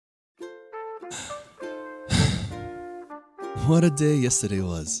What a day yesterday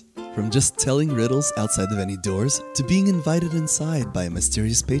was. From just telling riddles outside of any doors to being invited inside by a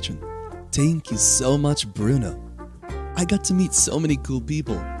mysterious patron. Thank you so much, Bruno. I got to meet so many cool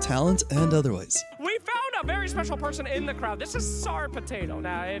people, talent and otherwise. We found a very special person in the crowd. This is TZAR Potato.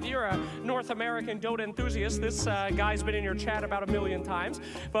 Now, if you're a North American Dota enthusiast, this guy's been in your chat about 1 million times,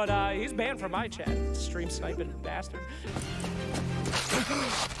 but he's banned from my chat. Stream sniping bastard.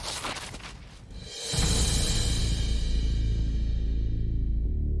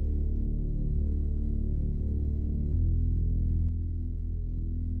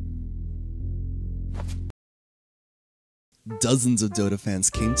 Dozens of Dota fans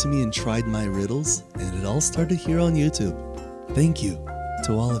came to me and tried my riddles, and it all started here on YouTube. Thank you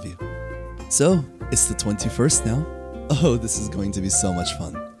to all of you. So, it's the 21st now. Oh, this is going to be so much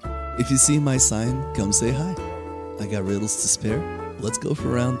fun. If you see my sign, come say hi. I got riddles to spare. Let's go for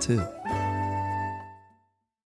round 2.